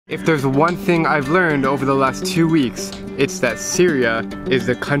If there's one thing I've learned over the last 2 weeks, it's that Syria is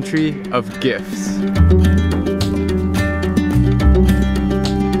the country of gifts.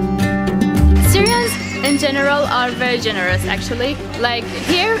 Syrians in general are very generous actually. Like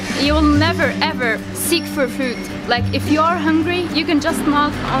here, you will never ever seek for food. Like if you are hungry, you can just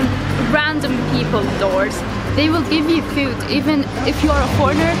knock on random people's doors. They will give you food, even if you are a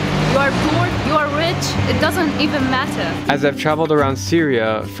foreigner, you are poor, you are rich, it doesn't even matter. As I've traveled around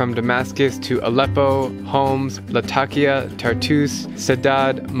Syria, from Damascus to Aleppo, Homs, Latakia, Tartus,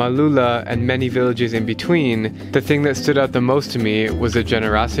 Saddad, Malula, and many villages in between, the thing that stood out the most to me was the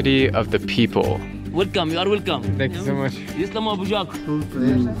generosity of the people. Welcome, you are welcome. Thank you so much. Islam Abu Jak.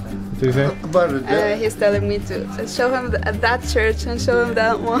 He's telling me to show him that church and show him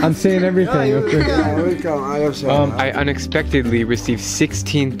that one. I'm saying everything. Welcome. I unexpectedly received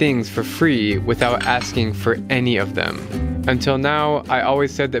 16 things for free without asking for any of them. Until now, I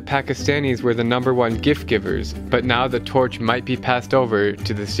always said that Pakistanis were the #1 gift givers, but now the torch might be passed over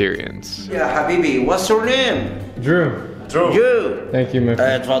to the Syrians. Yeah, Habibi, what's your name? Drew. You. Thank you, my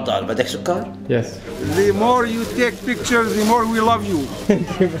friend. تفضل بدك سكر? Yes. The more you take pictures, the more we love you.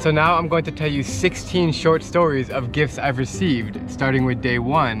 So now I'm going to tell you 16 short stories of gifts I've received, starting with day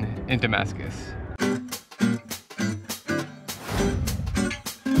 1 in Damascus.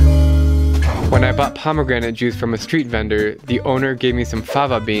 When I bought pomegranate juice from a street vendor, the owner gave me some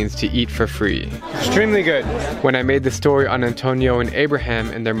fava beans to eat for free. Extremely good. When I made the story on Antonio and Abraham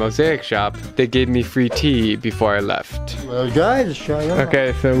in their mosaic shop, they gave me free tea before I left.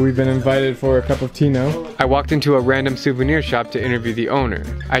 Okay, so we've been invited for a cup of tea now. I walked into a random souvenir shop to interview the owner.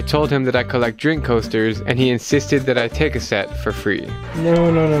 I told him that I collect drink coasters, and he insisted that I take a set for free. No.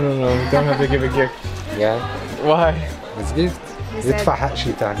 Don't have to give a gift. Yeah. Why? It's gift.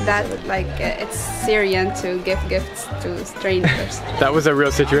 That like it's Syrian to give gifts to strangers. That was a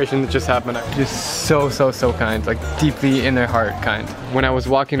real situation that just happened. Just so kind, like deeply in their heart kind. When I was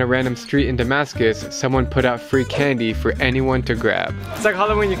walking a random street in Damascus, someone put out free candy for anyone to grab. It's like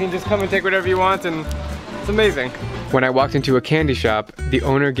Halloween, you can just come and take whatever you want, and it's amazing. When I walked into a candy shop, the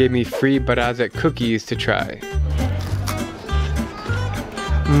owner gave me free barazet cookies to try.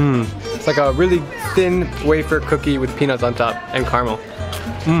 It's like a really thin wafer cookie with peanuts on top and caramel.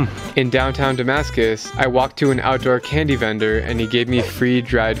 In downtown Damascus, I walked to an outdoor candy vendor and he gave me free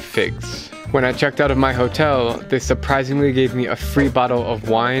dried figs. When I checked out of my hotel, they surprisingly gave me a free bottle of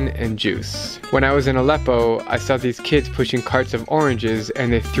wine and juice. When I was in Aleppo, I saw these kids pushing carts of oranges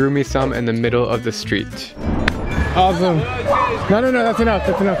and they threw me some in the middle of the street. Awesome. No, that's enough,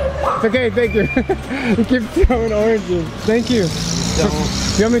 It's okay, thank you. You keep throwing oranges. Thank you.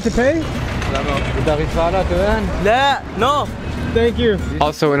 You want me to pay? No. Thank you.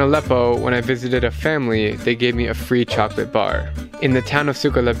 Also in Aleppo, when I visited a family, they gave me a free chocolate bar. In the town of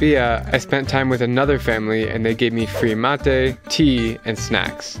Sukalabia, I spent time with another family and they gave me free mate, tea, and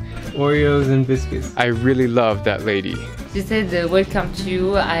snacks. Oreos and biscuits. I really love that lady. She said, welcome to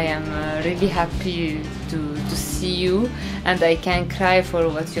you. I am really happy to see you and I can cry for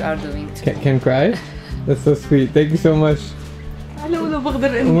what you are doing too. Can cry? That's so sweet. Thank you so much. Oh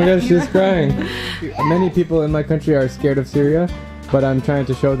my gosh, she's crying. Many people in my country are scared of Syria, but I'm trying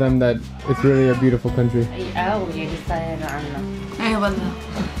to show them that it's really a beautiful country. اي والله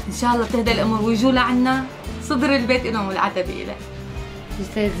ان شاء الله بتهدى الامور ويجوا لعنا صدر البيت لهم والعتبه إله. She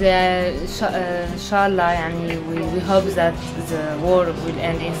says, inshallah, yani, we hope that the war will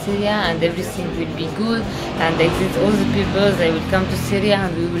end in Syria and everything will be good and exit all the people, they will come to Syria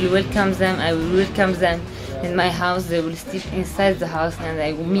and we will welcome them, I will welcome them in my house, they will sleep inside the house and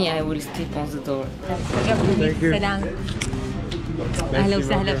I will sleep on the door. Thank you.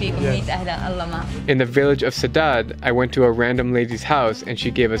 In the village of Saddad, I went to a random lady's house and she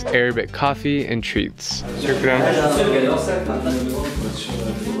gave us Arabic coffee and treats. Shukran.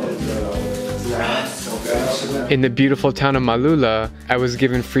 In the beautiful town of Malula, I was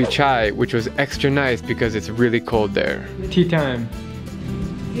given free chai, which was extra nice because it's really cold there. Tea time.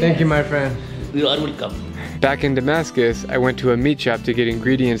 Thank you, my friend. You are welcome. Back in Damascus, I went to a meat shop to get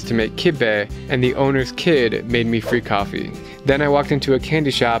ingredients to make kibbeh, and the owner's kid made me free coffee. Then I walked into a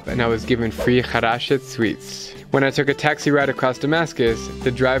candy shop and I was given free kharashet sweets. When I took a taxi ride across Damascus, the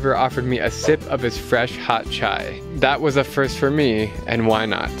driver offered me a sip of his fresh hot chai. That was a first for me, and why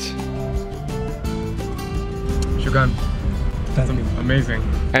not? Shukran. That's amazing.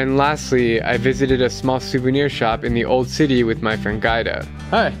 And lastly, I visited a small souvenir shop in the old city with my friend Gaida.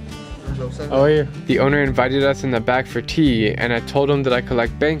 Hi. How are you? The owner invited us in the back for tea, and I told him that I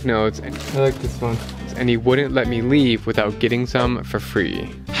collect banknotes. I like this one. And he wouldn't let me leave without getting some for free.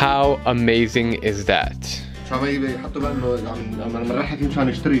 How amazing is that? I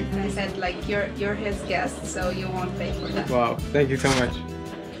said like you're his guest, so you won't pay for that. Wow, thank you so much.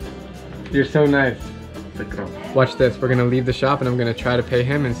 You're so nice. Watch this, we're gonna leave the shop and I'm gonna try to pay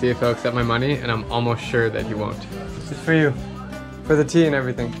him and see if he'll accept my money, and I'm almost sure that he won't. It's for you. For the tea and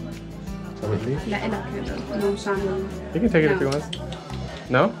everything. You can take it if you want.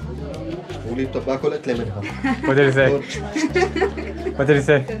 No? What did he say? What did he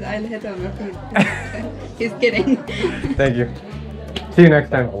say? I'll hit him. He's kidding. Thank you. See you next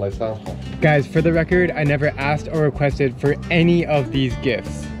time. Guys, for the record, I never asked or requested for any of these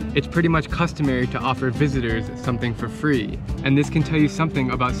gifts. It's pretty much customary to offer visitors something for free, and this can tell you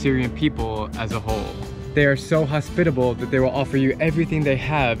something about Syrian people as a whole. They are so hospitable that they will offer you everything they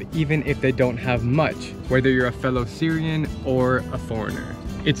have, even if they don't have much, whether you're a fellow Syrian or a foreigner.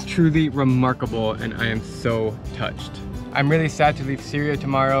 It's truly remarkable, and I am so touched. I'm really sad to leave Syria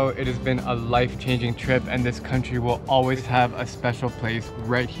tomorrow. It has been a life-changing trip, and this country will always have a special place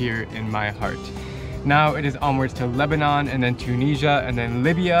right here in my heart. Now it is onwards to Lebanon, and then Tunisia, and then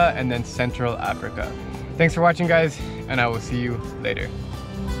Libya, and then Central Africa. Thanks for watching, guys, and I will see you later.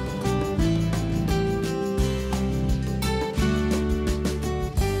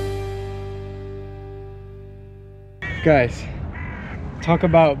 Guys, talk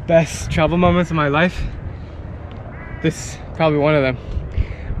about best travel moments of my life. This is probably one of them.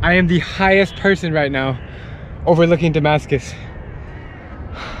 I am the highest person right now overlooking Damascus.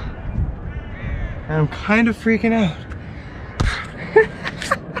 And I'm kind of freaking out.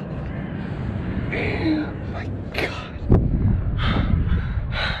 Oh my God.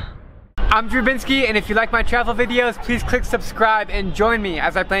 I'm Binsky, and if you like my travel videos, please click subscribe and join me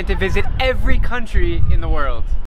as I plan to visit every country in the world.